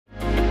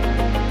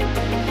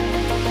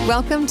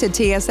Welcome to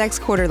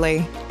TSX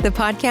Quarterly, the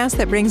podcast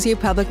that brings you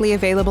publicly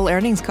available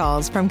earnings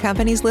calls from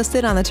companies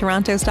listed on the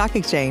Toronto Stock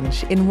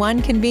Exchange in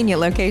one convenient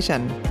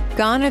location.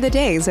 Gone are the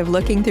days of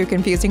looking through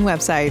confusing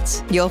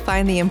websites. You'll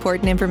find the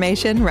important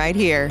information right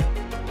here.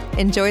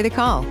 Enjoy the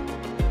call.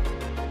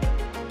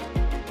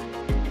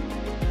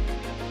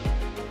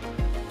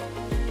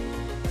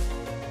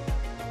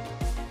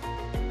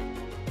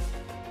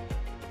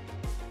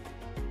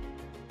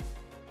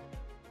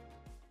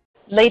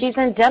 Ladies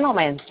and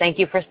gentlemen, thank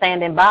you for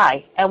standing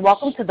by, and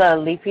welcome to the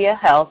Aleafia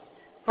Health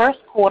First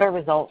Quarter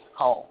Results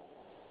Call.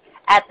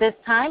 At this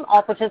time,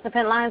 all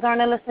participant lines are in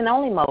a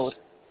listen-only mode.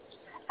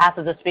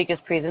 After the speaker's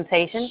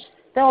presentation,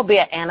 there will be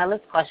an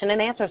analyst question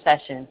and answer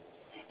session.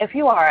 If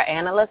you are an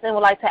analyst and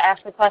would like to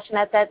ask a question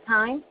at that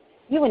time,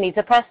 you will need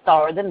to press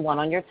star then one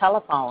on your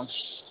telephone.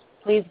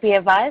 Please be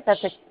advised that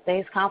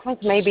today's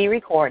conference may be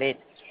recorded.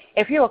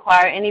 If you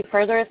require any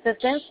further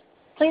assistance,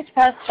 please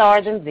press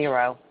star then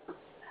zero.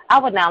 I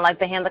would now like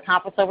to hand the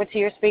conference over to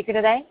your speaker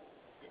today,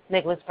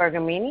 Nicholas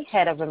Bergamini,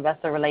 Head of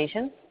Investor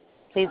Relations.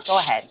 Please go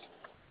ahead.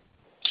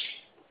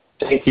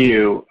 Thank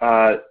you,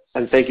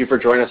 and thank you for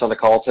joining us on the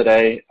call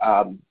today.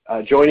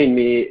 Joining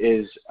me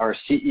is our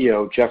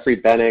CEO, Jeffrey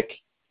Bennick,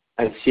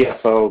 and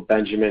CFO,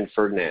 Benjamin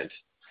Ferdinand.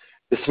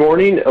 This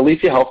morning,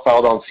 Aleafia Health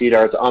filed on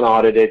SEDAR's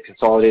unaudited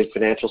consolidated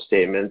financial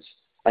statements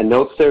and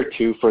notes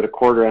thereto for the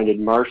quarter ended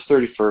March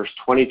 31st,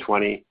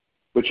 2020,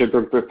 which have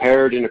been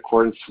prepared in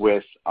accordance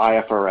with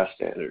IFRS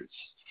standards.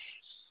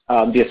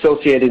 The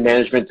associated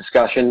management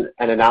discussion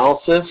and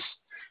analysis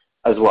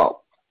as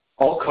well.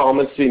 All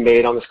comments to be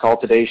made on this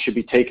call today should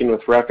be taken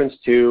with reference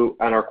to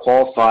and are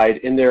qualified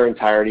in their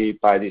entirety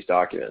by these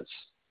documents.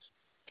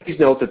 Please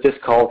note that this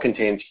call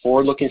contains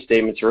forward-looking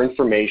statements or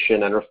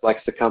information and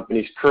reflects the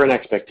company's current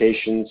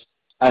expectations,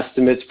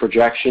 estimates,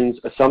 projections,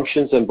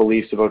 assumptions, and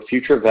beliefs about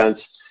future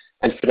events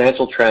and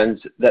financial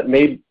trends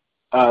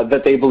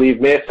that they believe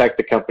may affect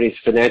the company's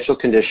financial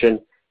condition,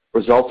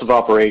 results of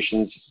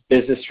operations,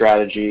 business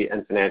strategy,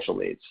 and financial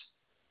needs.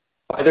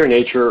 By their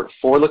nature,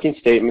 forward-looking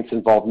statements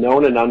involve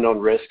known and unknown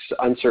risks,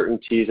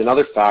 uncertainties, and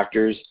other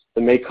factors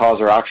that may cause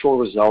our actual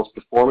results,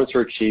 performance,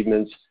 or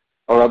achievements,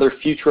 or other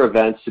future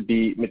events to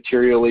be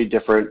materially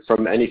different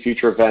from any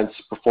future events,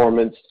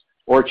 performance,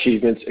 or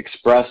achievements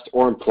expressed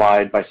or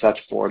implied by such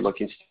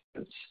forward-looking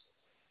statements.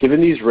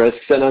 Given these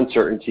risks and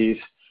uncertainties,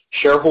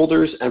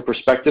 shareholders and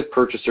prospective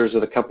purchasers of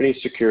the company's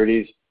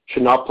securities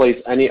should not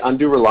place any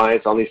undue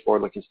reliance on these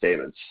forward-looking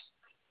statements.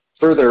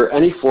 Further,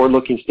 any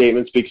forward-looking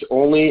statement speaks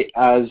only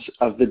as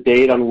of the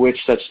date on which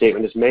such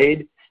statement is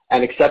made,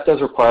 and except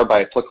as required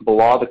by applicable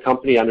law, the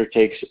company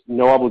undertakes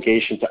no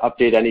obligation to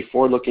update any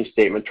forward-looking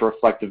statement to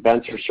reflect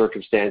events or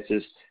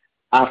circumstances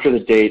after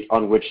the date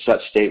on which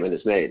such statement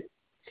is made.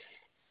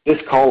 This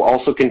call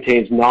also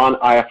contains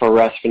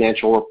non-IFRS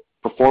financial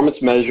performance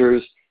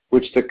measures,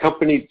 which the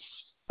company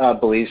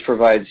believes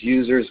provides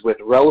users with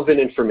relevant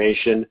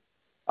information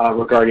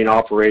regarding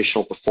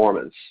operational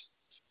performance.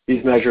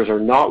 These measures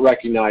are not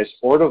recognized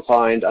or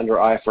defined under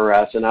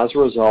IFRS, and as a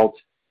result,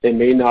 they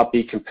may not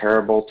be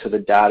comparable to the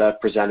data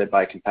presented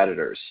by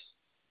competitors.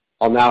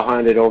 I'll now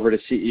hand it over to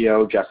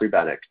CEO Jeffrey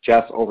Bennick.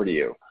 Jeff, over to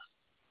you.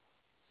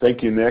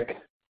 Thank you, Nick.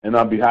 And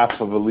on behalf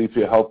of the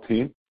Aleafia Health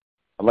team,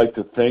 I'd like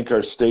to thank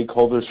our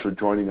stakeholders for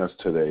joining us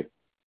today.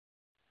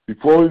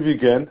 Before we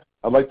begin,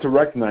 I'd like to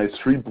recognize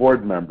 3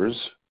 board members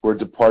who are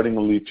departing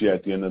Aleafia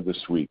at the end of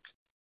this week.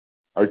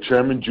 Our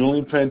chairman,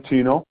 Julian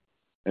Fantino,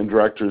 and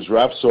directors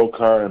Raf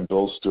Sokar and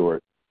Bill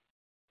Stewart.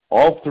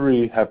 All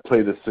 3 have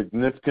played a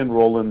significant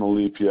role in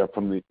Aleafia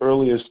from the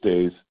earliest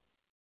days,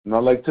 and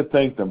I'd like to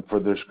thank them for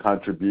their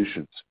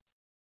contributions.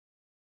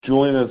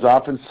 Julian has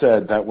often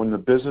said that when the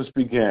business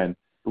began,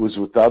 it was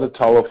without a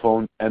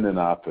telephone and an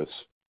office.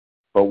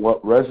 But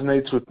what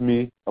resonates with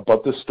me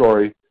about the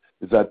story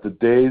is that the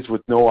days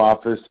with no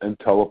office and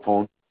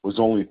telephone was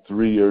only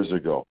 3 years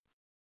ago.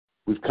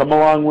 We've come a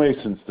long way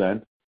since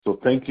then, so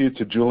thank you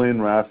to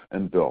Julian, Raf,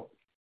 and Bill.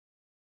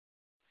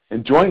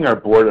 And joining our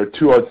board are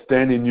 2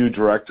 outstanding new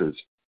directors,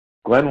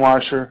 Glenn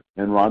Washer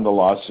and Rhonda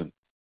Lawson.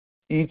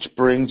 Each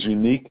brings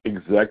unique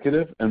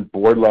executive and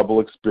board-level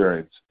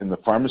experience in the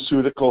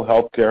pharmaceutical,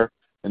 healthcare,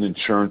 and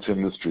insurance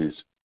industries,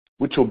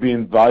 which will be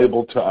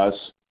invaluable to us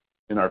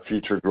in our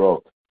future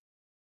growth.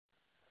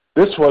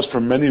 This was,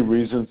 for many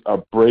reasons, a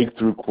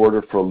breakthrough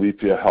quarter for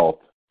Aleafia Health.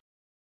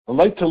 I'd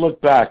like to look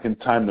back in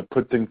time to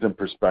put things in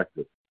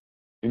perspective.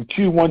 In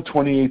Q1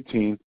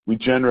 2018, we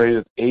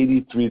generated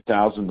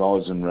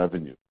 $83,000 in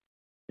revenue.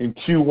 In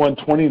Q1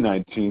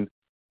 2019,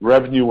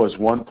 revenue was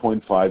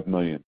 $1.5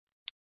 million.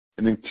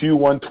 And in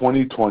Q1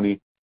 2020,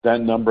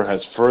 that number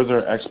has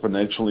further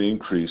exponentially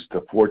increased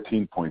to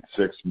 $14.6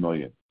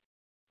 million.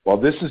 While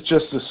this is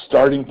just a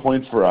starting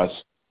point for us,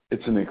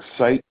 it's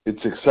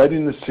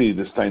exciting to see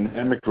this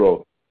dynamic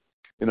growth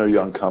in our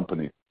young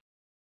company.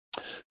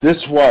 This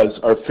was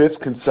our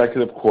 5th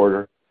consecutive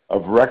quarter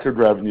of record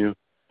revenue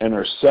and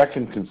our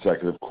 2nd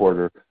consecutive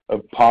quarter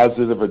of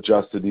positive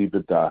adjusted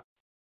EBITDA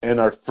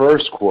and our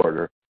 1st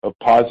quarter of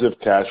positive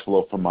cash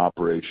flow from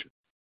operations.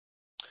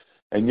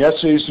 And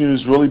yesterday's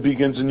news really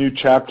begins a new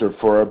chapter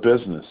for our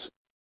business.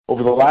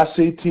 Over the last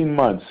 18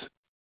 months,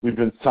 we've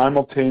been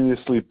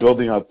simultaneously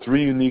building out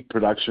 3 unique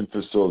production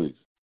facilities.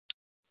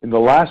 In the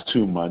last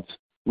 2 months,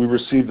 we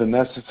received the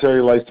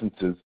necessary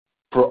licenses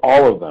for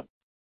all of them.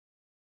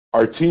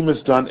 Our team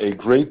has done a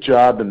great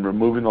job in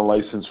removing the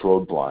license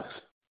roadblocks.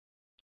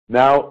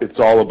 Now it's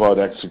all about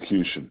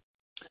execution.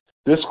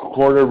 This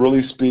quarter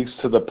really speaks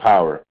to the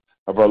power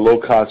of our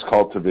low-cost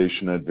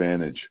cultivation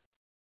advantage.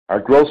 Our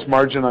gross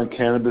margin on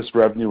cannabis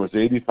revenue was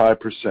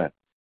 85%,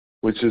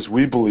 which is,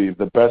 we believe,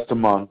 the best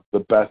among the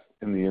best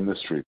in the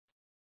industry.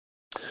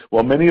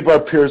 While many of our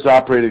peers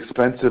operate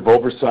expensive,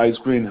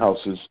 oversized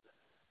greenhouses,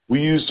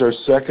 we used our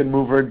second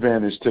mover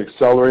advantage to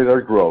accelerate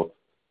our growth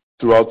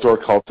through outdoor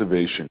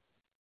cultivation.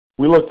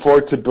 We look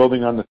forward to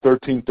building on the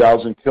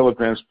 13,000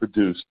 kilograms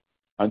produced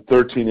on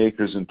 13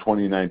 acres in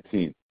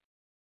 2019.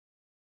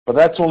 But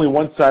that's only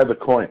one side of the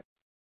coin.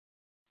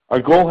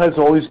 Our goal has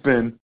always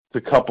been to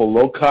couple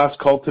low-cost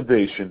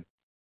cultivation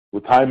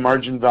with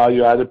high-margin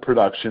value-added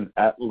production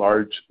at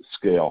large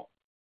scale.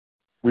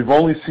 We've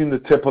only seen the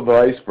tip of the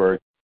iceberg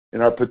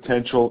in our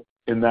potential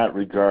in that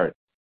regard,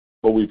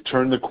 but we've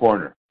turned the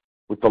corner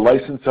with the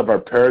license of our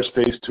Paris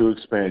Phase 2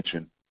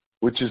 expansion,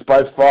 which is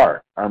by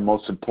far our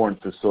most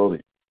important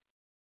facility.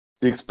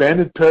 The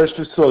expanded Paris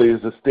facility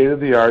is a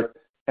state-of-the-art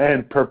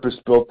and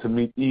purpose-built to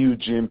meet EU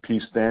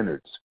GMP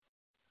standards.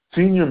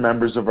 Senior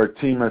members of our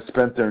team have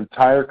spent their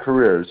entire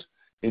careers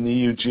in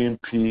EU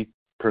GMP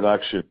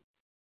production,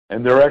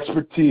 and their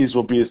expertise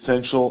will be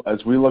essential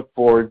as we look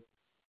forward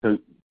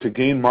to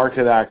gain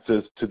market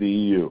access to the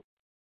EU.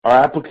 Our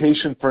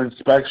application for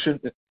inspection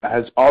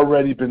has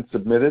already been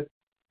submitted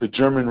to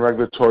German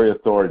regulatory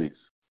authorities.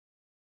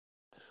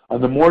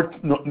 On the more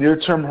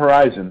near-term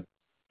horizon,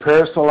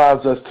 Paris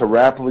allows us to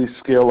rapidly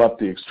scale up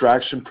the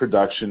extraction,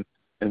 production,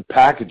 and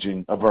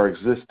packaging of our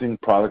existing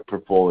product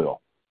portfolio,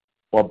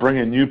 while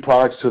bringing new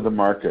products to the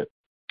market.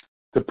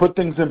 To put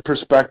things in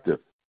perspective,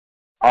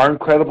 our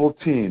incredible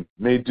team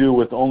may do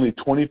with only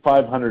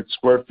 2,500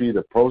 square feet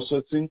of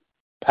processing,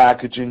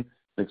 packaging,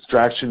 and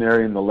extraction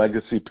area in the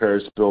legacy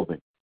Paris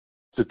building,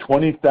 to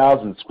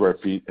 20,000 square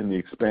feet in the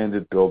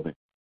expanded building.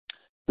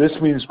 This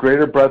means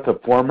greater breadth of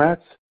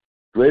formats,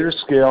 greater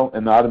scale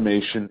and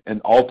automation,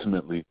 and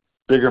ultimately,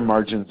 bigger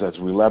margins as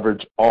we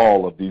leverage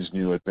all of these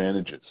new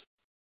advantages.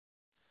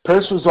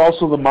 Paris was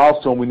also the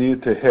milestone we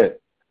needed to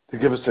hit to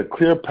give us a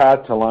clear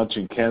path to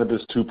launching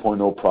Cannabis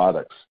 2.0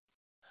 products.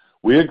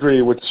 We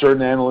agree with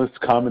certain analysts'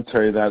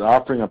 commentary that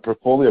offering a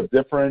portfolio of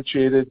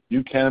differentiated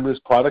new cannabis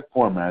product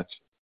formats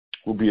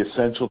will be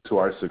essential to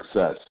our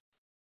success.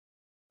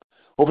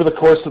 Over the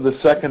course of the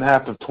second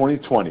half of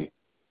 2020,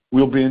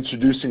 we'll be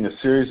introducing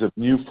a series of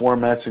new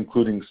formats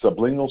including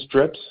sublingual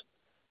strips,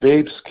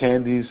 vapes,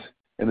 candies,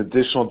 and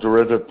additional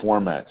derivative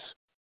formats.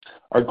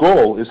 Our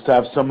goal is to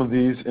have some of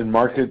these in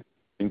market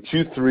in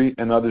Q3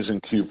 and others in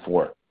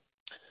Q4.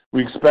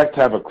 We expect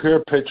to have a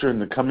clear picture in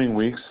the coming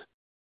weeks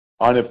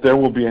on if there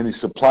will be any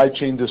supply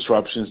chain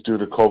disruptions due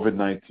to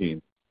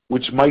COVID-19,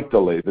 which might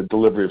delay the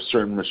delivery of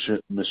certain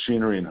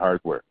machinery and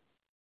hardware.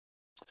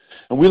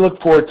 And we look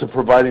forward to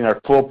providing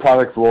our full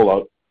product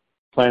rollout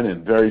plan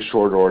in very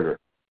short order.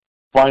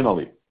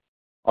 Finally,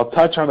 I'll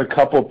touch on a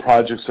couple of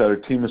projects that our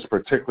team is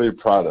particularly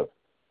proud of.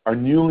 Our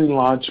newly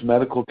launched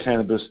medical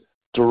cannabis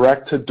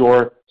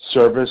direct-to-door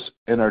service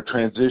and our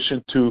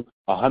transition to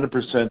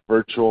 100%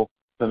 virtual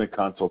clinic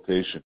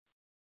consultation.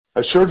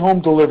 Assured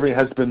home delivery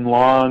has been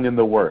long in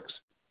the works,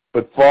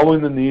 but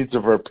following the needs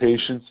of our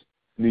patients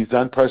in these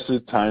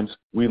unprecedented times,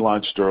 we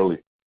launched early.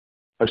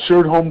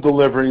 Assured home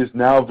delivery is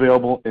now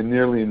available in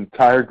nearly the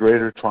entire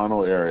Greater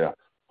Toronto Area,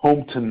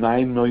 home to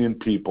 9 million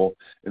people,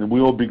 and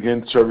we will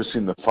begin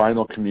servicing the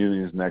final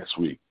communities next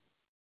week.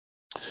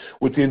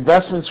 With the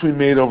investments we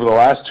made over the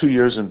last 2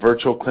 years in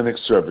virtual clinic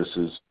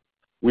services,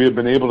 we have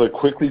been able to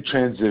quickly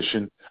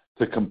transition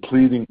to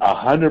completing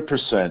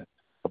 100%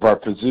 of our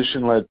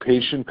physician-led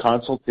patient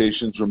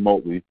consultations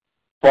remotely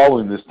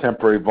following this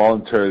temporary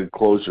voluntary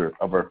closure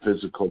of our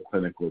physical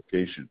clinic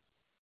location.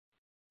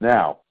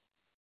 Now,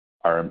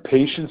 our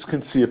patients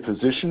can see a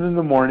physician in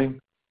the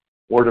morning,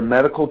 order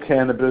medical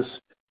cannabis,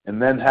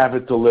 and then have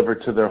it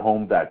delivered to their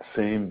home that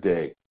same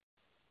day.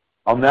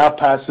 I'll now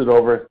pass it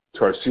over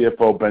to our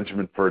CFO,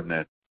 Benjamin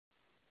Ferdinand.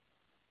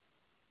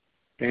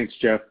 Thanks,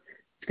 Jeff.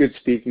 It's good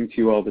speaking to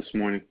you all this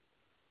morning.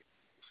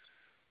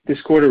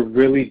 This quarter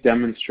really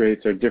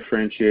demonstrates our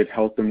differentiated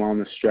health and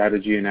wellness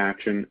strategy in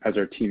action as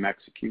our team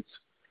executes.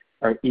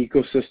 Our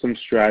ecosystem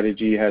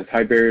strategy has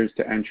high barriers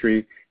to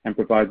entry and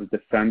provides a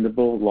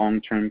defendable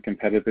long-term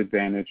competitive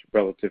advantage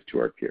relative to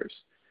our peers.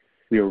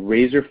 We are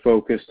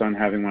razor-focused on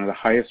having one of the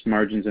highest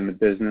margins in the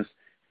business,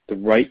 the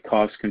right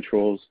cost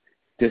controls,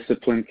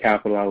 disciplined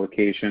capital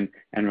allocation,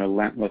 and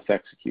relentless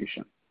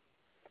execution.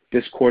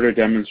 This quarter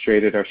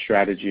demonstrated our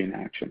strategy in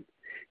action.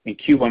 In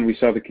Q1, we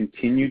saw the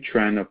continued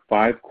trend of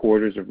 5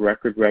 quarters of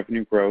record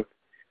revenue growth,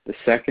 the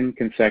second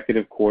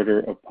consecutive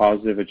quarter of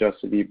positive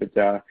adjusted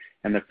EBITDA,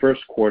 and the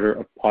first quarter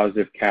of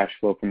positive cash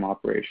flow from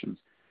operations,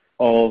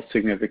 all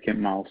significant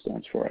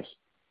milestones for us.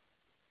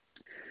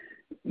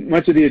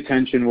 Much of the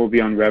attention will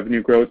be on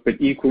revenue growth, but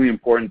equally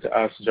important to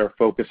us is our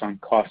focus on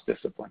cost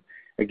discipline.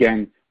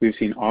 Again, we've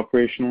seen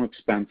operational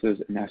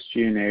expenses and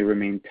SG&A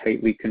remain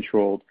tightly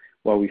controlled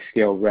while we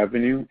scale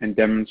revenue and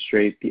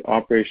demonstrate the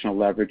operational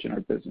leverage in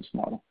our business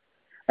model.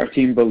 Our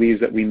team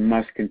believes that we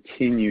must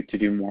continue to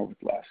do more with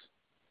less.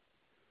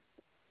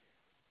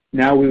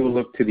 Now we will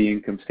look to the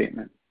income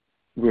statement.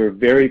 We're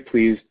very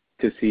pleased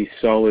to see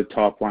solid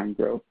top-line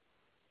growth.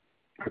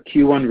 Our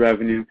Q1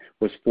 revenue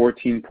was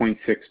 $14.6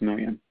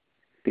 million.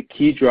 The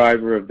key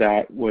driver of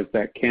that was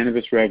that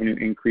cannabis revenue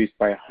increased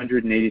by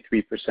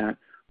 183%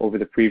 over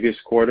the previous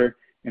quarter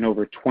and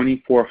over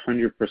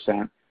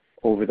 2,400%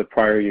 over the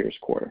prior year's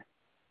quarter.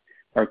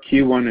 Our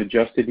Q1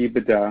 adjusted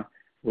EBITDA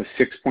was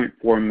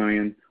 $6.4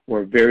 million,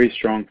 or a very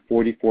strong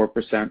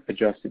 44%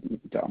 adjusted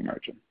EBITDA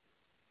margin.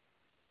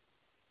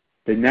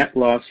 The net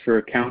loss for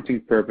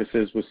accounting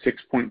purposes was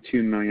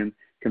 $6.2 million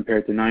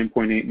compared to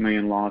 $9.8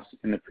 million loss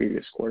in the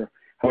previous quarter.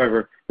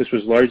 However, this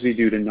was largely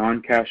due to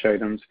non-cash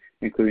items,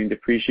 including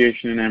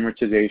depreciation and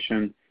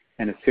amortization,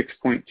 and a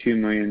 $6.2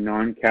 million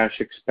non-cash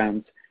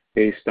expense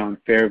based on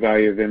fair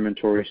value of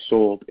inventory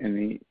sold in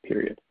the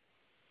period.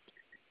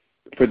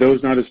 For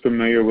those not as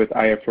familiar with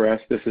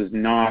IFRS, this is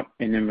not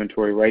an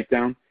inventory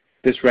write-down.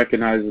 This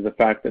recognizes the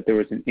fact that there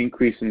was an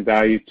increase in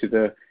value to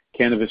the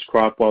cannabis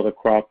crop while the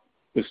crop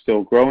was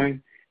still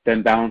growing,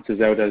 then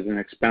balances out as an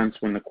expense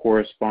when the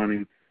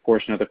corresponding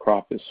portion of the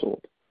crop is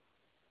sold.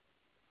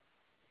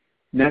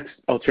 Next,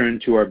 I'll turn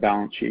to our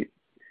balance sheet.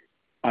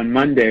 On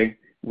Monday,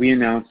 we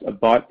announced a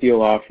bought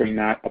deal offering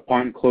that,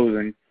 upon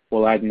closing,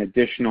 will add an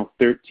additional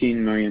 $13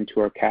 million to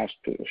our cash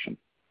position.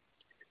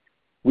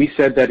 We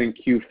said that in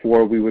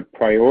Q4 we would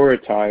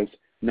prioritize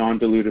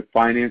non-dilutive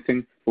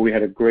financing, but we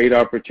had a great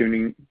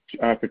opportunity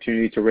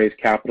to raise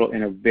capital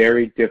in a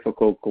very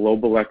difficult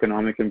global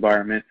economic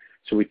environment,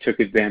 so we took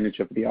advantage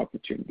of the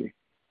opportunity.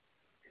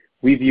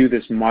 We view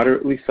this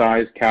moderately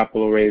sized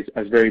capital raise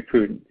as very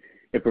prudent.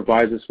 It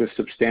provides us with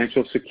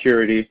substantial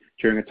security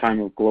during a time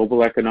of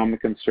global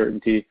economic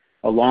uncertainty,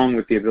 along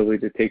with the ability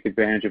to take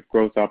advantage of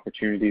growth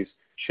opportunities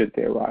should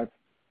they arise.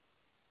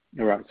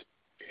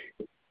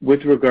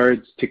 With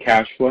regards to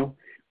cash flow,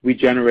 we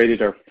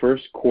generated our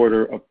first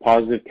quarter of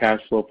positive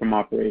cash flow from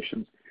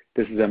operations.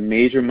 This is a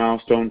major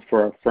milestone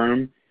for our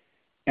firm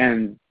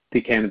and the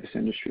cannabis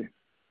industry.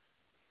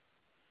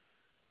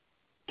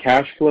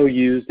 Cash flow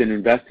used in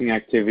investing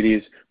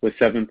activities was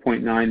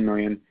 $7.9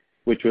 million,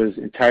 which was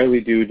entirely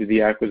due to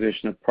the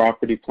acquisition of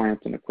property, plant,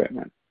 and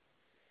equipment.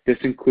 This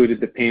included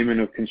the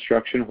payment of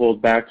construction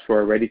holdbacks for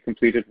already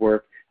completed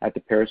work at the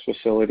Paris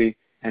facility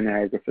and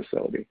Niagara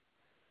facility.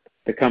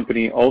 The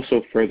company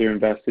also further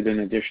invested in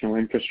additional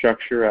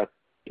infrastructure at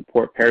the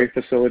Port Perry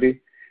facility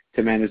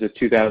to manage the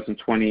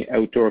 2020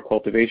 outdoor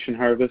cultivation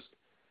harvest,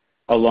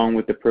 along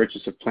with the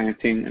purchase of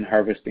planting and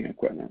harvesting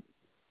equipment.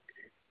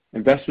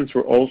 Investments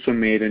were also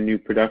made in new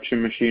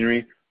production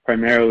machinery,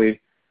 primarily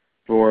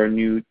for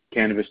new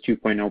Cannabis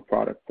 2.0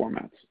 product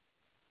formats.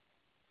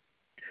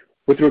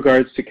 With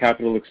regards to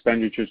capital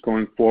expenditures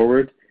going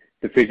forward,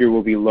 the figure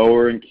will be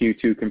lower in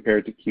Q2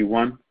 compared to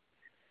Q1.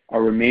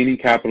 Our remaining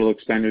capital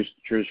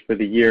expenditures for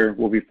the year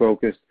will be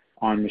focused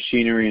on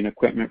machinery and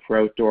equipment for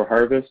outdoor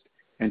harvest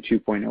and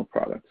 2.0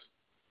 products.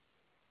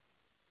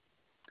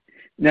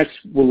 Next,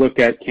 we'll look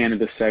at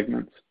cannabis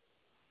segments.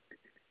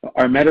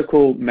 Our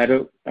medical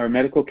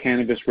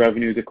cannabis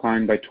revenue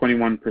declined by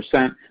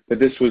 21%, but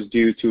this was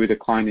due to a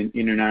decline in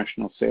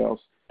international sales.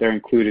 They're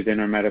included in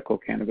our medical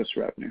cannabis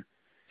revenue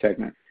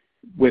segment.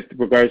 With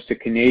regards to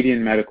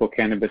Canadian medical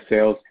cannabis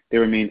sales, they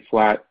remained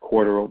flat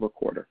quarter over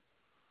quarter.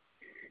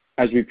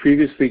 As we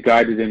previously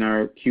guided in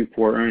our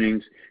Q4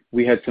 earnings,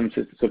 we had some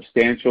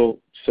substantial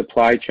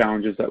supply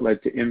challenges that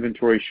led to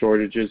inventory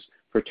shortages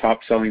for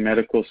top-selling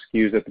medical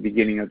SKUs at the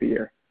beginning of the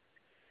year.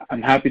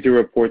 I'm happy to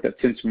report that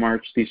since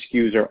March, these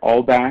SKUs are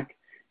all back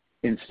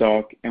in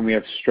stock, and we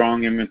have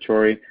strong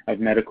inventory of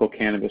medical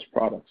cannabis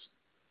products.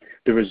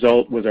 The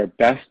result was our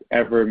best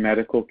ever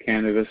medical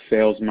cannabis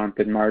sales month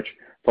in March,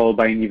 followed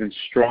by an even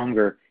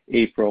stronger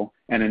April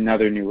and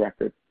another new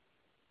record.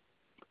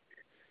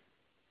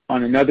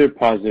 On another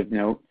positive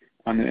note,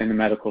 in the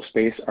medical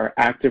space, our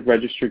active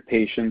registered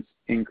patients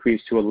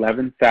increased to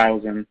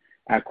 11,000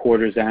 at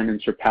quarter's end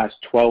and surpassed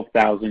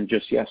 12,000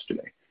 just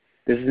yesterday.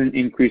 This is an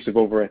increase of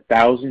over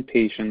 1,000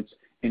 patients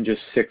in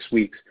just 6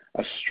 weeks,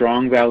 a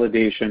strong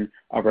validation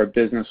of our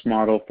business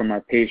model from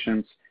our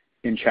patients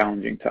in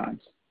challenging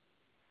times.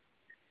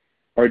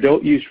 Our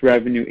adult use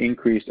revenue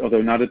increased,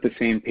 although not at the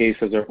same pace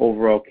as our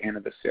overall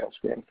cannabis sales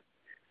growth.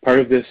 Part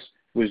of this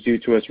was due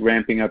to us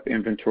ramping up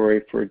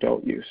inventory for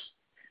adult use,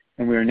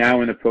 and we are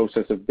now in the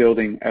process of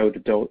building out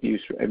adult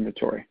use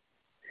inventory.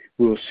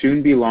 We will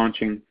soon be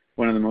launching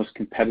one of the most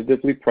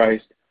competitively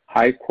priced,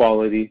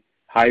 high-quality,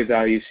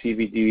 high-value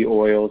CBD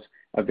oils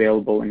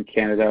available in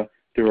Canada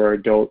through our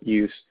adult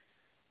use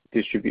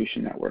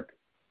distribution network.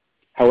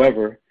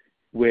 However,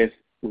 with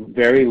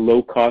very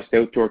low-cost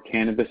outdoor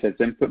cannabis as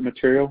input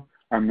material,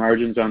 our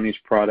margins on these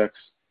products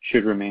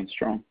should remain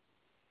strong.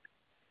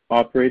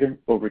 Operator,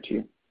 over to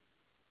you.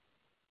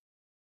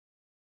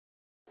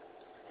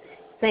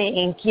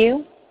 Thank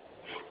you.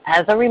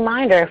 As a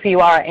reminder, if you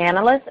are an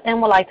analyst and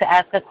would like to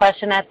ask a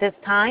question at this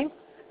time,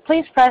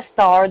 please press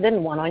star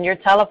then 1 on your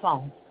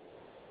telephone.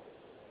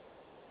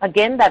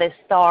 Again, that is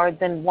star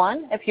then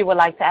 1 if you would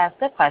like to ask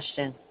a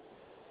question.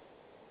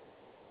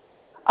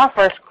 Our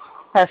first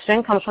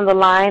question comes from the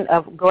line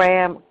of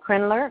Graham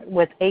Krindler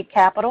with 8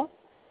 Capital.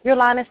 Your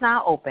line is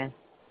now open.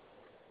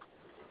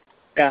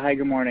 Yeah, hi,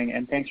 good morning,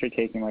 and thanks for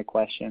taking my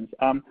questions.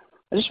 I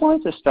just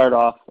wanted to start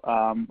off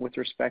with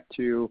respect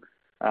to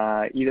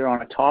either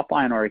on a top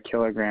line or a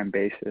kilogram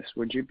basis.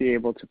 Would you be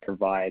able to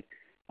provide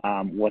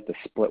what the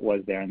split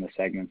was there in the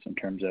segments in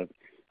terms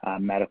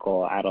of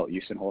medical, adult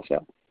use, and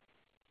wholesale?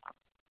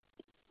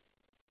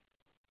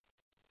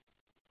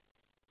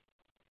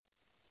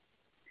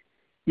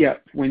 Yeah,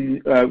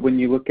 when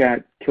you look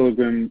at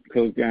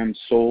kilograms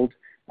sold,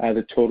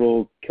 the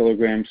total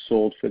kilograms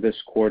sold for this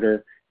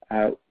quarter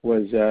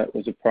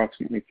was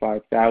approximately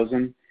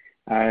 5,000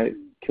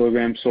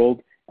 kilograms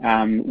sold,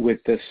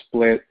 with the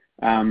split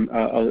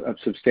a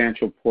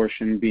substantial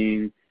portion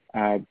being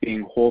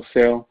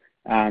wholesale,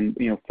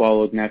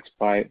 followed next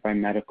by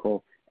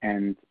medical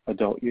and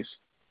adult use.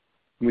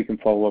 We can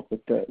follow up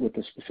with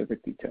the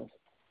specific details.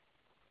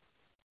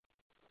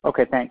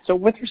 Okay, thanks. So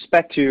with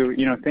respect to,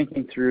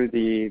 thinking through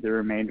the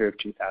remainder of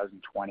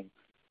 2020,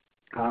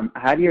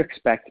 how do you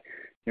expect,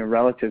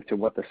 relative to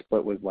what the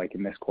split was like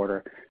in this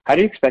quarter, how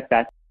do you expect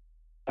that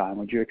time?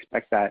 Would you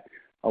expect that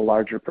a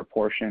larger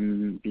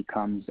proportion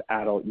becomes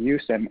adult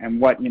use? And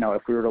what,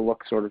 if we were to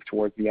look sort of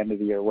towards the end of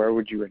the year, where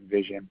would you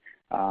envision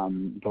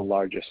the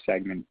largest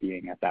segment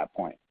being at that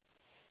point?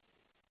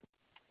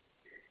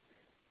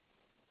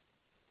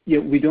 Yeah,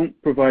 we don't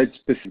provide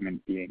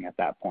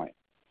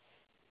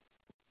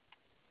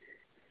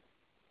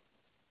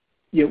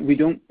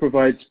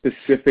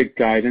specific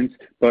guidance,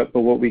 but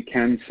what we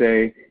can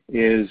say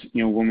is,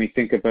 when we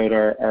think about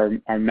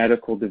our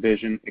medical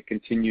division, it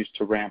continues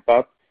to ramp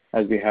up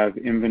as we have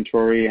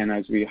inventory, and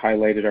as we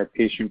highlighted, our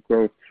patient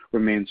growth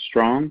remains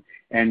strong,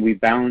 and we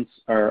balance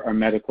our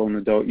medical and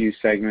adult use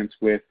segments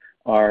with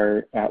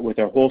our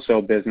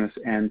wholesale business.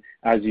 And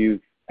as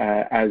you've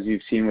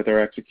seen with our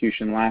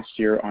execution last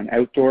year on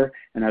outdoor,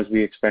 and as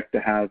we expect to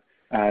have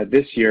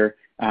this year,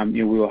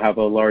 we will have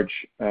a large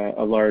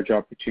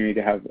opportunity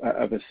to have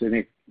a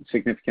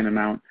significant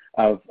amount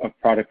of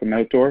product from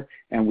outdoor,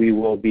 and we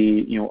will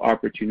be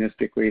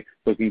opportunistically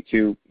looking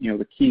to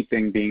the key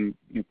thing being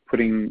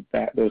putting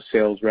those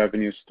sales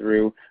revenues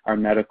through our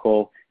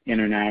medical,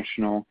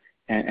 international,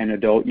 and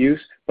adult use.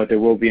 But there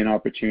will be an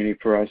opportunity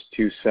for us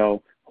to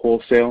sell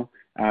wholesale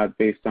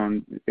based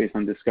on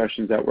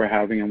discussions that we're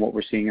having and what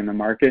we're seeing in the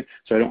market.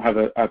 So I don't have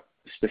a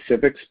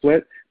specific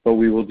split, but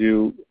we will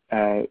do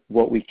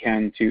what we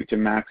can to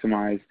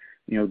maximize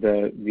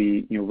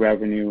the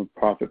revenue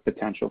profit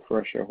potential for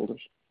our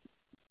shareholders.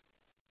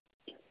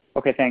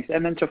 Okay, thanks.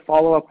 And then to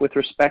follow up with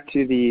respect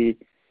to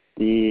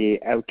the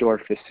outdoor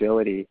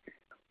facility,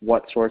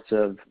 what sorts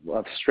of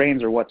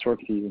strains or what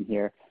sorts even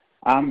here?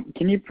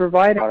 Can you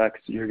provide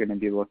products you're going to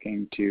be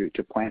looking to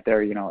plant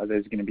there?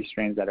 There's going to be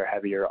strains that are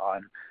heavier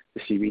on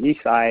the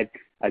CBD side,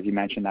 as you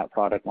mentioned that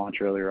product launch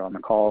earlier on the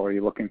call. Or are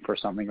you looking for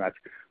something that's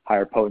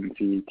higher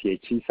potency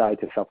THC side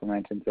to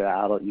supplement into the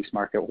adult use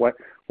market? What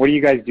are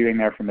you guys doing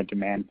there from a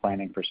demand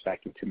planning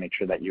perspective to make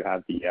sure that you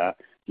have the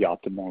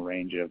optimal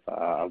range of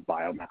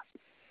biomass?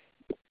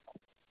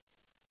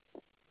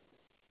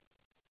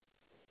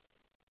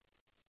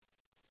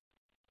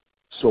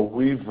 So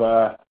we've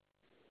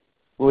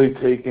really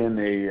taken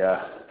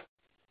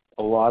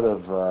a lot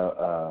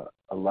of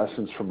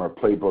lessons from our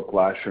playbook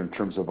last year in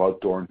terms of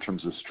outdoor, in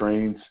terms of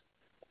strains.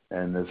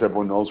 And as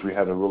everyone knows, we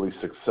had a really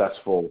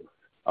successful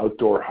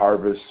outdoor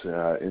harvest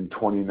in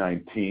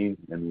 2019,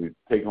 and we've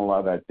taken a lot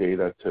of that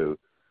data to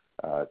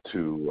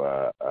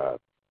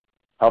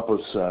help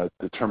us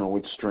determine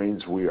which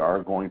strains we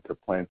are going to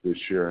plant this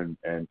year.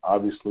 And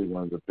obviously,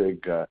 one of the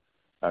big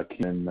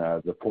key in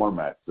the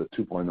formats, the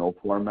 2.0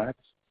 formats,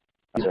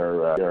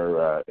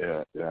 they're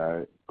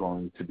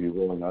going to be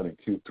rolling out in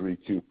Q3,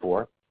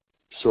 Q4.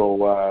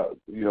 So,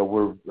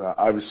 we're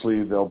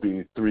obviously there'll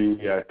be 3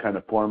 kind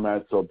of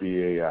formats. There'll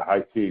be a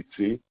high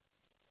THC,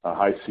 a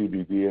high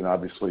CBD, and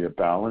obviously a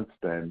balanced.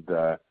 And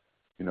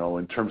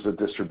in terms of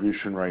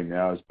distribution right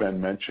now, as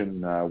Ben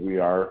mentioned, we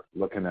are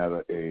looking at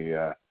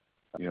a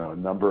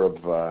number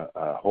of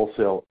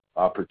wholesale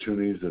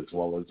opportunities as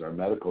well as our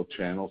medical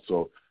channel.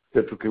 So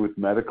typically with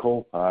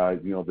medical,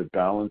 the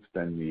balanced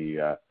and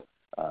the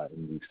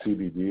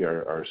CBD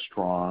are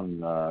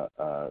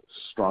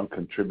strong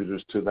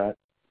contributors to that.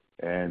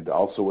 And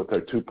also with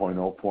our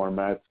 2.0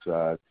 formats,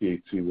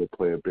 THC will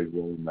play a big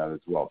role in that as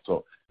well.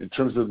 So in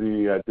terms of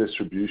the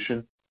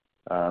distribution,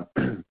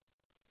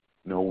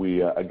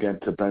 we again,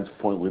 to Ben's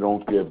point, we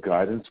don't give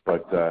guidance,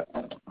 but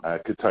I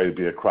could tell you it'd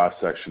be a cross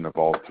section of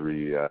all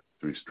three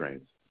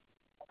strains.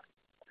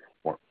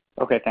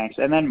 Okay, thanks.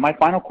 And then my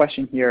final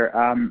question here,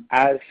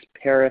 as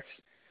Paris,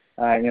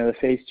 the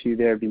phase 2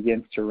 there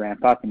begins to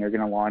ramp up, and you're going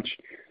to launch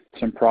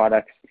some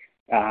products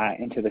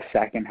into the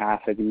second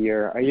half of the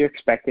year. Are you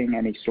expecting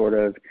any sort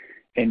of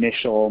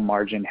initial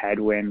margin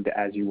headwind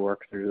as you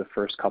work through the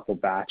first couple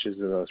batches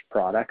of those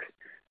products,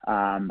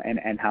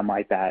 and how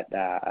might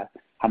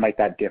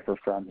that differ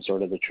from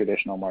sort of the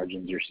traditional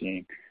margins you're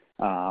seeing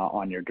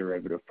on your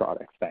derivative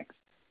products? Thanks.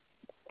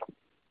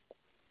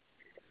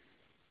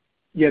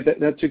 Yeah,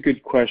 that's a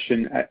good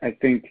question. I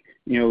think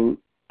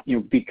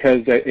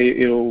because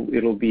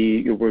it'll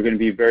be, we're going to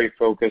be very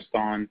focused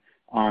on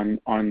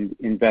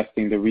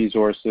investing the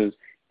resources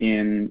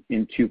in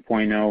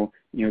 2.0,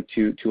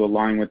 to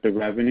align with the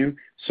revenue.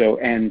 So,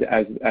 and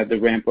as the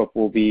ramp up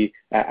will be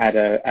at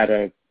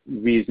a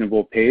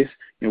reasonable pace,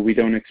 we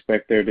don't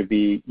expect there to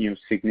be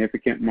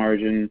significant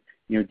margin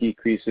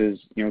decreases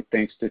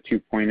thanks to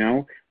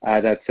 2.0.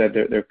 That said,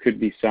 there could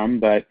be some,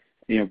 but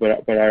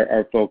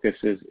our focus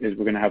is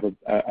we're going to have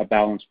a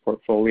balanced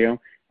portfolio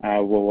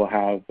where we'll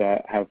have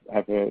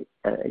the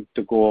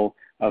goal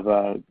of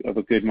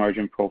a good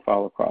margin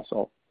profile across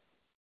all.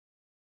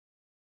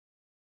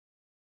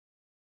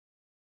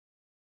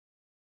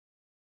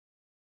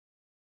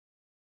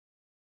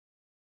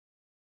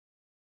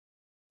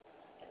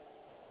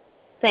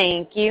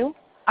 Thank you.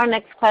 Our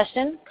next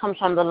question comes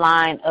from the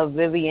line of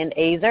Vivian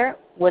Azer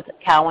with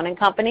Cowen and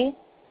Company.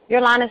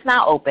 Your line is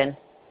now open.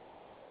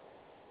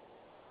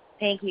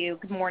 Thank you.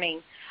 Good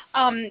morning.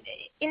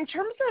 In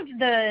terms of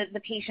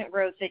the patient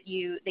growth that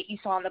you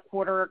saw in the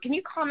quarter, can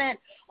you comment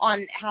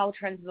on how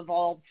trends have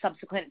evolved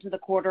subsequent to the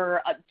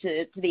quarter,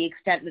 to the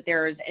extent that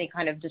there is any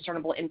kind of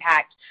discernible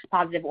impact,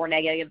 positive or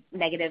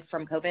negative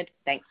from COVID?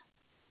 Thanks.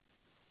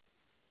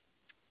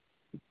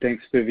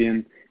 Thanks,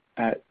 Vivian.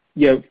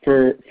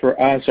 For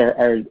us,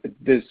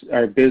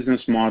 our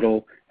business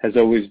model has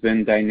always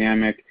been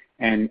dynamic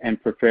and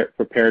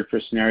prepared for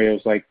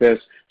scenarios like this.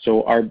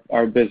 So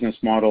our business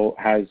model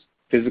has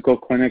physical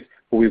clinics,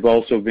 but we've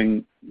also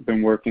been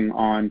working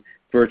on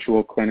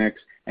virtual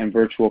clinics and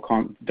virtual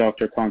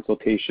doctor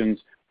consultations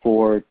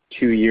for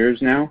 2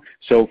 years now.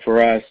 So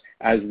for us,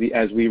 as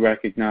we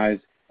recognize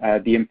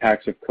the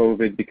impacts of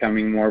COVID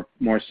becoming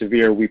more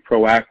severe, we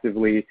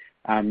proactively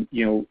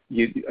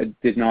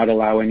did not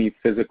allow any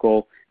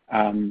physical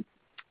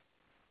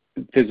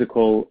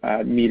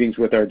meetings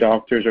with our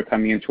doctors or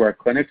coming into our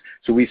clinics.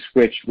 So we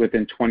switched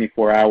within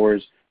 24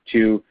 hours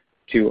to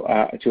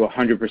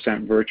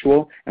 100%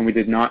 virtual, and we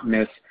did not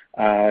miss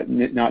a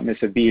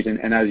beat.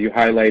 And as you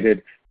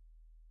highlighted,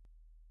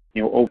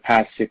 over the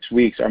past 6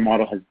 weeks, our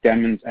model has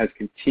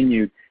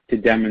continued to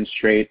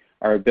demonstrate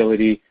our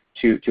ability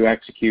to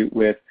execute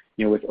with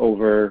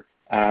over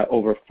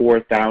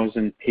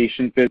 4,000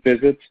 patient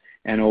visits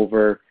and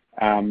over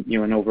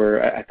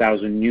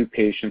 1,000 new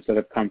patients that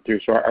have come through.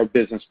 So our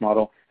business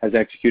model has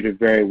executed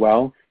very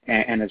well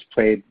and has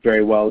played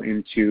very well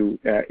into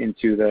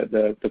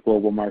the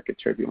global market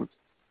turbulence.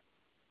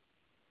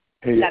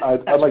 Hey,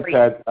 I'd like to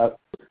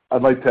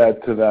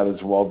add to that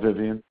as well,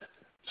 Vivian.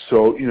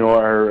 So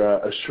our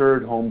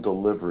assured home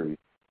delivery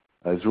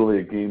is really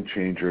a game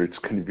changer. It's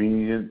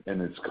convenient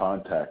and it's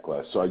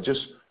contactless. So I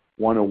just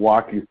want to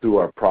walk you through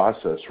our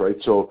process, right?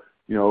 So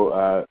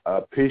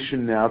a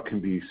patient now can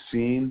be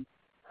seen,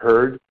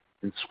 heard,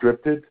 and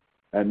scripted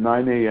at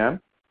 9 a.m.,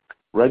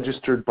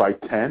 registered by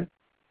 10,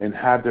 and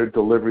have their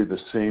delivery the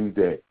same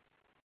day.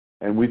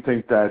 And we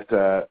think that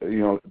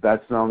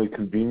that's not only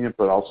convenient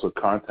but also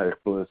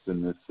contactless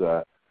in this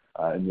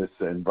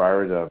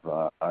environment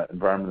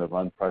of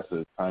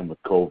unprecedented time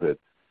with COVID.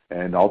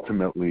 And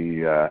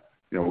ultimately,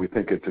 we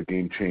think it's a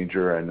game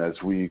changer. And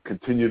as we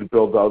continue to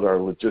build out our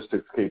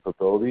logistics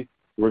capability,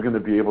 we're going to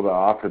be able to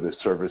offer this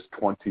service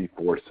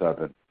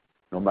 24/7.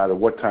 No matter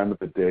what time of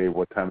the day,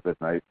 what time of the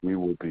night, we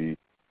will be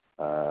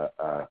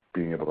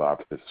being able to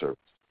offer this service.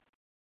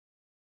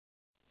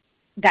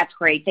 That's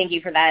great. Thank you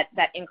for that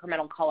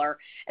incremental color.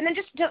 And then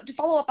just to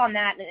follow up on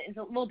that, and it's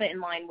a little bit in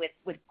line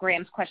with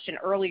Graham's question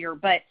earlier,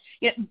 but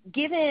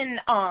given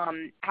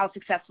how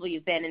successful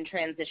you've been in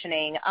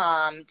transitioning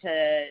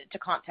to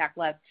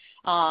contactless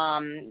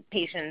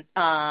patient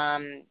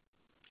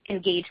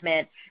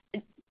engagement,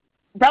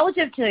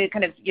 relative to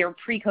kind of your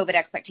pre-COVID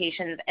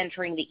expectations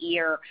entering the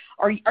year,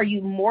 are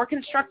you more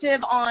constructive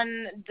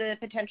on the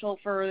potential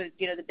for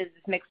the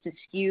business mix to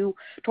skew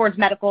towards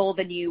medical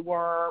than you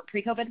were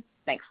pre-COVID?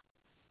 Thanks.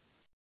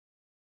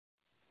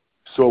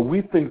 So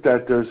we think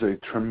that there's a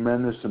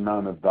tremendous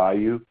amount of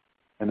value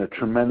and a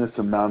tremendous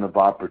amount of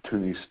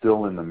opportunity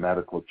still in the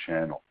medical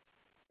channel.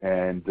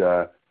 And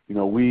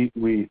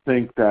we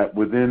think that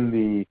within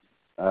the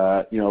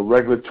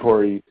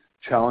regulatory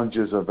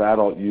challenges of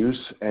adult use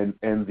and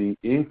the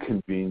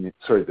convenience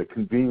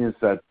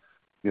that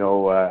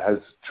has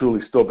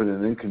truly still been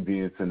an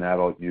inconvenience in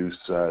adult use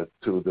to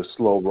the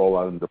slow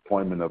rollout and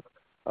deployment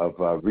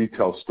of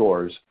retail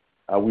stores.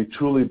 We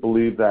truly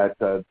believe that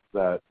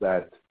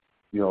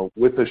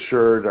with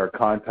Assured, our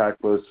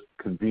contactless,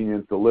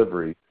 convenient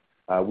delivery,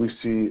 we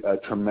see a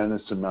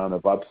tremendous amount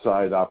of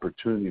upside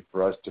opportunity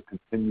for us to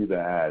continue to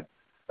add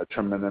a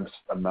tremendous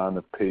amount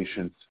of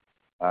patients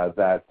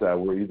that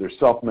were either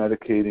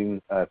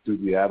self-medicating through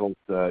the adult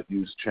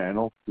use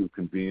channel through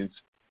convenience,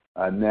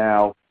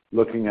 now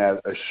looking at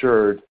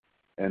Assured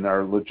and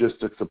our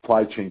logistics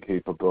supply chain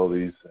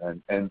capabilities,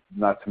 and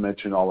not to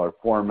mention all our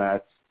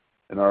formats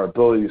and our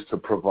abilities to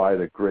provide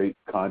a great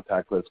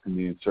contactless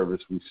convenient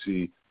service, we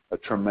see a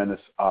tremendous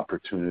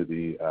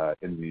opportunity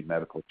in the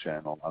medical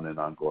channel on an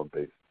ongoing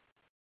basis.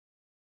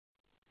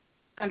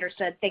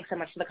 Understood. Thanks so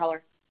much for the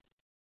color.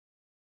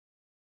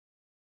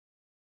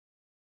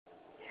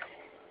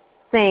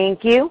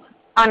 Thank you.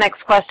 Our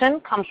next question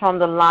comes from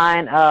the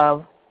line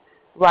of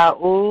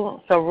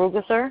Rahul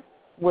Sarugaser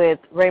with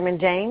Raymond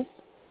James.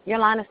 Your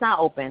line is now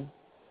open.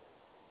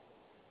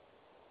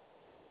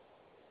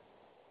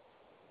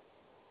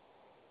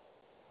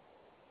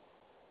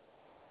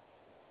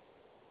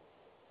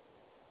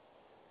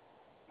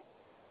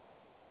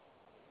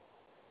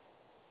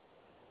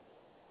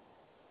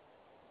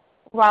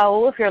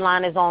 Rahul, if your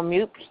line is on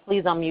mute,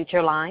 please unmute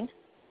your line.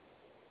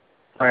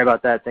 Sorry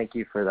about that. Thank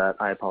you for that.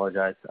 I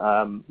apologize.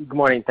 Good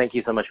morning. Thank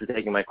you so much for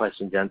taking my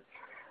question, Jen.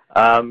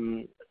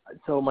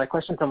 So my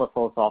question's somewhat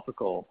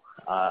philosophical.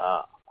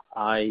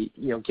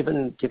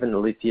 Given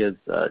Aleafia's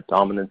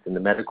dominance in the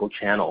medical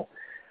channel,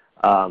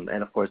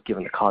 and of course,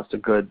 given the cost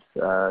of goods,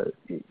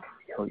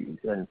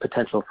 and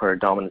potential for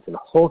dominance in the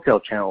wholesale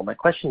channel, my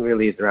question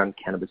really is around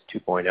Cannabis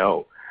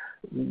 2.0.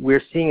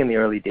 We're seeing in the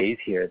early days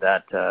here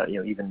that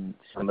even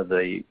some of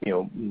the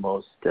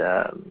most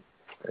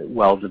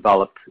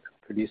well-developed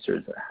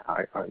producers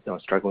are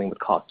struggling with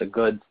cost of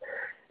goods.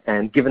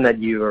 And given that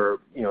your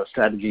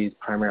strategy is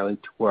primarily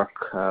to work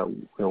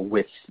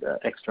with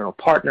external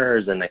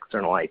partners and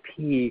external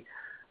IP,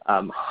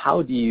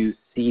 how do you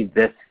see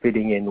this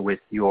fitting in with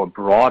your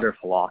broader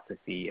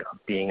philosophy of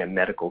being a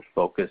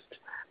medical-focused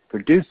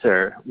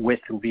producer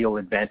with real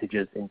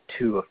advantages in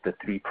 2 of the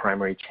 3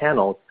 primary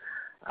channels,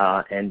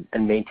 and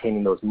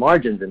maintaining those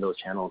margins in those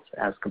channels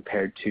as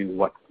compared to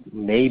what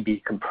may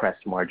be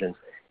compressed margins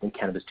in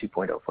Cannabis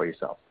 2.0 for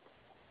yourself?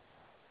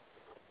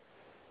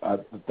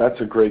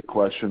 That's a great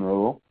question,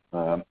 Rahul.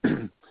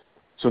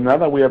 So now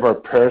that we have our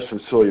Paris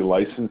facility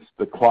licensed,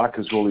 the clock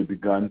has really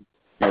begun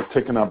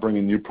ticking on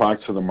bringing new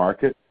products to the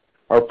market.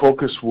 Our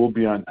focus will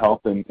be on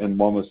health and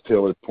wellness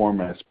tailored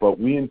formats, but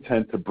we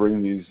intend to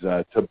bring these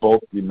to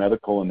both the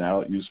medical and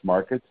adult use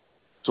markets.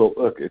 So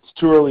look, it's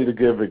too early to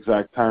give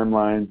exact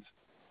timelines,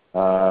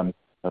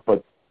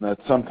 but that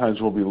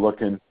sometimes we'll be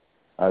looking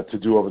to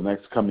do over the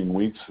next coming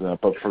weeks.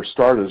 But for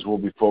starters, we'll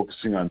be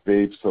focusing on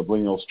vapes,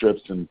 sublingual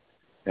strips,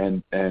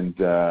 and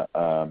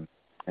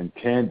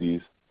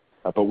candies.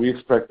 But we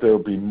expect there will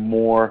be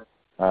more,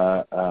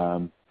 but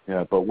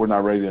we're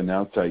not ready to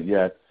announce that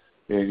yet.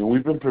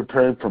 We've been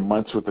preparing for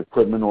months with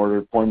equipment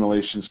ordered,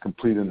 formulations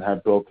complete, and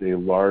have built a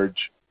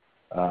large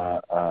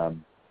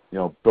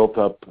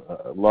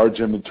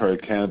inventory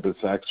of cannabis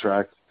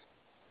extracts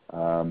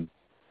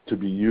to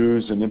be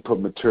used and input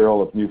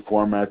material of new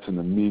formats and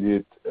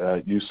immediate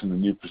use in the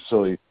new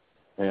facility.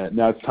 And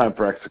now it's time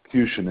for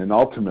execution. And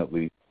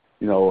ultimately,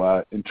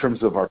 in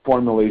terms of our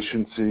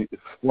formulations,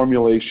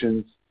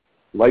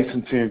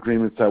 licensing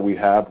agreements that we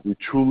have, we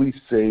truly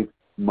save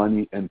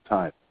money and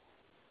time.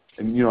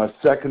 And a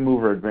second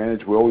mover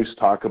advantage, we always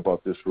talk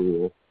about this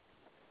rule,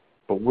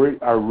 but we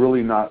are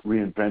really not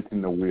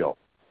reinventing the wheel.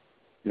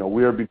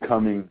 We are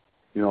becoming,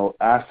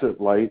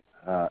 asset light,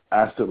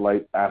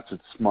 asset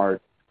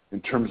smart in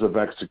terms of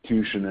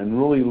execution, and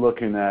really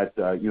looking at,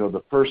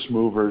 the first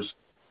movers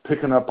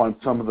picking up on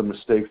some of the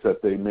mistakes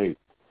that they made,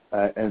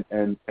 and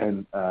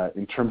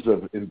in terms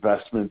of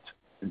investment,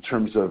 in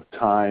terms of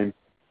time,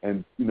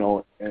 and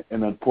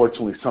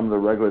unfortunately some of the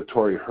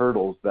regulatory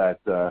hurdles that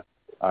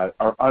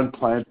are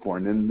unplanned for.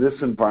 And in this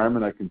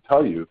environment, I can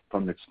tell you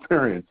from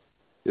experience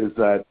is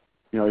that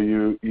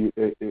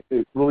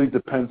it really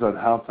depends on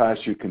how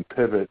fast you can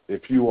pivot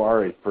if you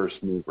are a first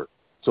mover.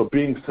 So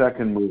being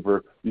second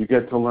mover, you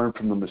get to learn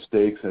from the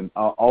mistakes, and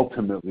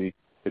ultimately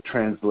it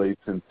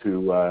translates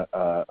into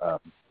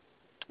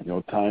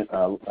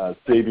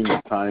saving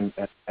of time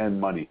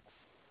and money.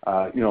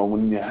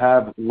 When you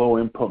have low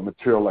input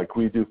material like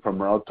we do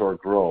from our outdoor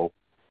grow,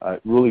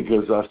 it really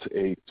gives us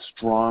a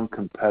strong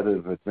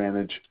competitive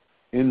advantage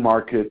in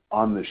market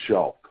on the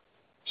shelf.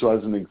 So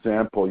as an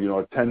example,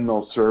 a 10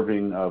 ml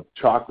serving of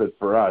chocolate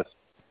for us,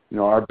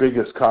 our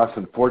biggest cost,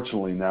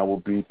 unfortunately, now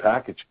will be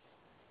packaging.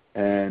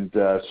 And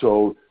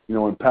so,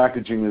 when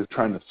packaging is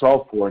trying to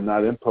solve for,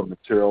 not input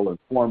material and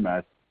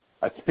format,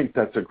 I think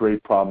that's a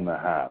great problem to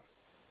have.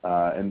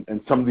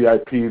 And some of the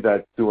IP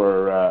that through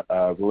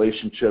our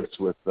relationships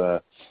with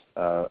our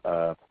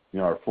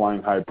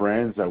Flying High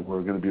brands that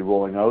we're going to be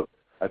rolling out,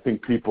 I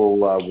think people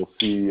will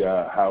see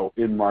how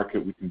in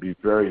market we can be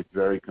very,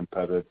 very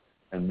competitive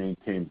and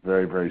maintain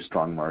very, very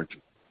strong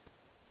margins.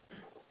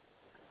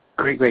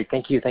 Great.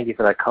 Thank you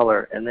for that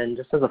color. And then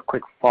just as a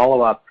quick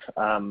follow-up,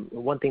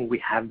 one thing we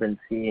have been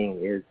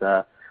seeing is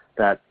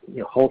that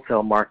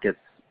wholesale markets,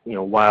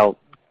 while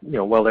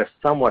they're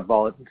somewhat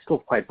still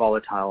quite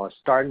volatile, are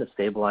starting to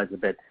stabilize a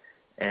bit,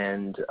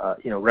 and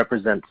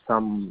represent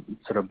some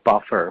sort of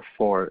buffer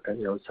for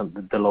some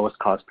of the lowest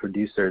cost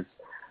producers,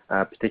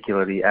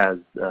 particularly as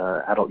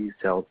adult use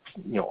sales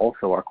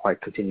also are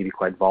continue to be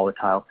quite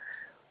volatile.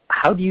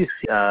 how do you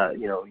see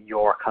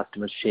your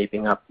customers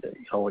shaping up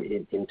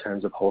in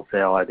terms of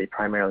wholesale? Are they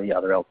primarily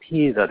other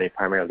LPs? Are they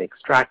primarily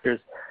extractors?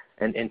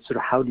 And sort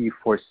of how do you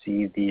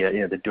foresee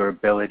the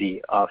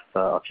durability of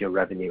your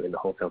revenue in the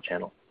wholesale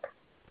channel?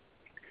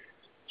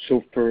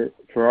 So for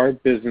our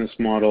business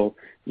model,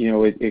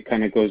 it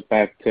kind of goes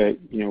back to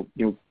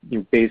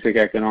basic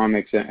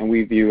economics, and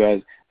we view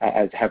as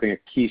having a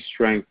key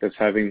strength as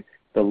having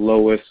the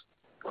lowest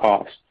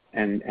cost.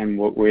 And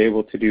what we're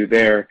able to do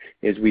there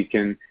is we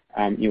can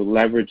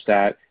leverage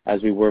that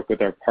as we work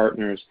with our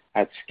partners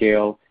at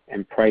scale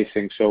and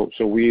pricing. So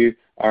we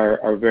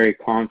are very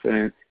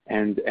confident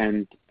and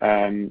in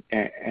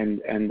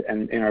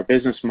our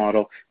business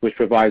model, which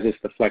provides us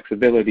the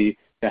flexibility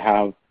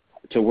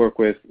to work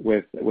with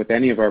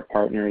any of our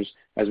partners,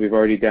 as we've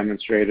already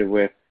demonstrated,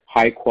 with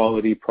high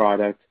quality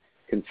product,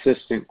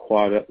 consistent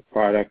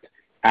product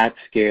at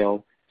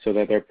scale, so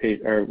that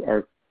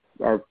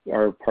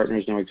our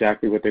partners know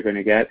exactly what they're going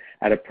to get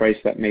at a price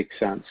that makes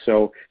sense.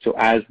 So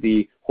as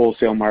the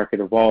wholesale market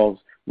evolves,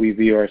 we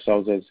view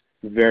ourselves as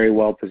very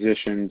well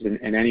positioned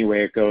in any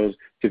way it goes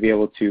to be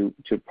able to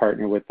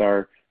partner with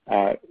our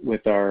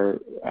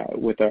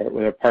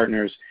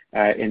partners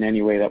in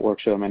any way that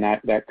works for them, and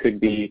that could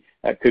be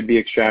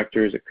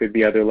extractors, it could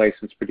be other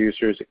licensed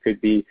producers, it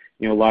could be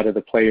a lot of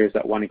the players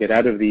that want to get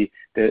out of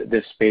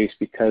this space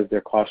because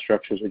their cost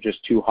structures are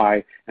just too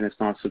high and it's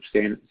not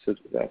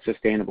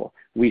sustainable.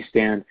 We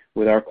stand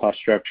with our cost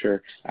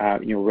structure,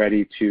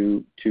 ready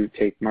to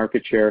take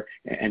market share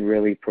and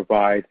really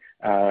provide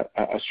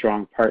a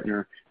strong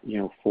partner,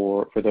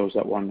 for those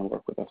that want to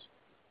work with us.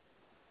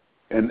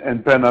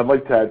 And Ben, I'd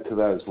like to add to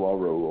that as well,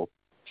 Rahul.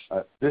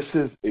 This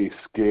is a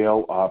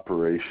scale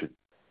operation.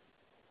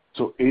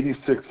 So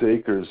 86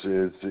 acres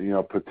is,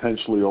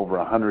 potentially over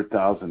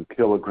 100,000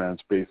 kilograms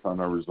based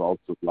on our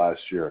results of last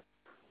year.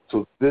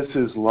 So this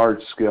is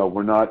large scale.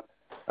 We're not,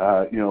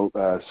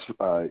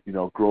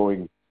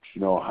 growing,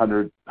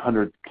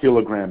 100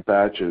 kilogram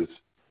batches.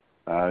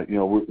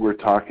 We're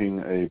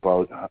talking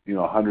about,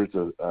 hundreds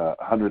of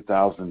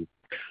 100,000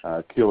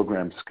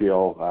 kilogram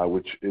scale,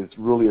 which is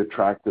really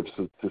attractive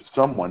to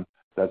someone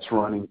that's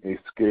running a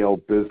scale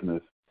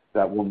business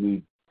that will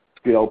need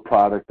scale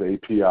product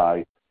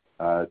API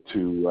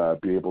to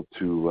be able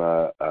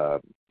to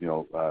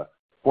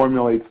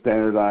formulate,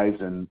 standardize,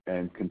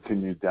 and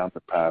continue down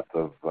the path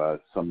of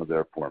some of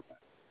their formats.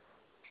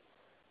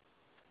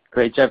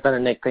 Great, Jeff, Ben,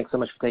 and Nick, thanks so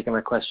much for taking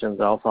my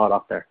questions. I'll follow it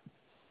off there.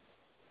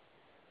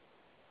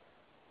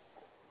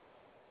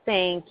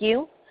 Thank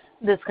you.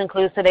 This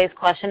concludes today's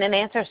question and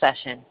answer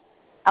session.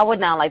 I would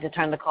now like to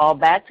turn the call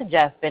back to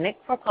Jeff Bennett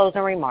for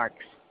closing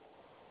remarks.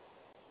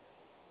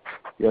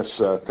 Yes,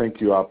 thank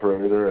you,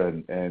 operator,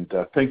 and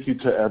thank you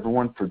to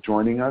everyone for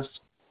joining us.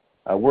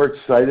 We're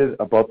excited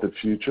about the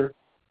future.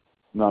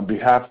 And on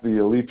behalf of the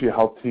Aleafia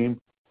Health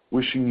team,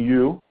 wishing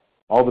you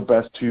all the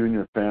best to you and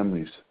your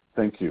families.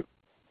 Thank you.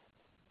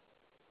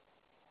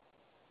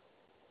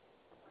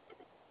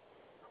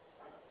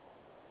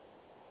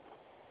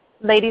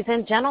 Ladies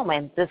and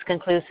gentlemen, this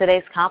concludes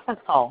today's conference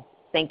call.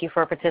 Thank you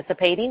for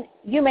participating.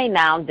 You may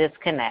now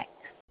disconnect.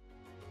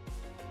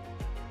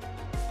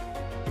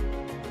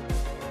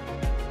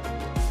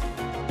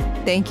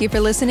 Thank you for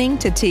listening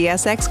to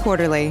TSX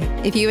Quarterly.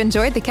 If you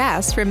enjoyed the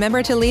cast,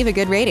 remember to leave a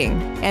good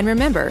rating. And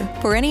remember,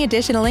 for any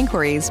additional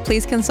inquiries,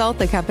 please consult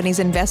the company's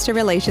investor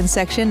relations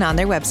section on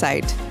their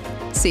website.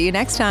 See you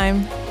next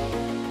time.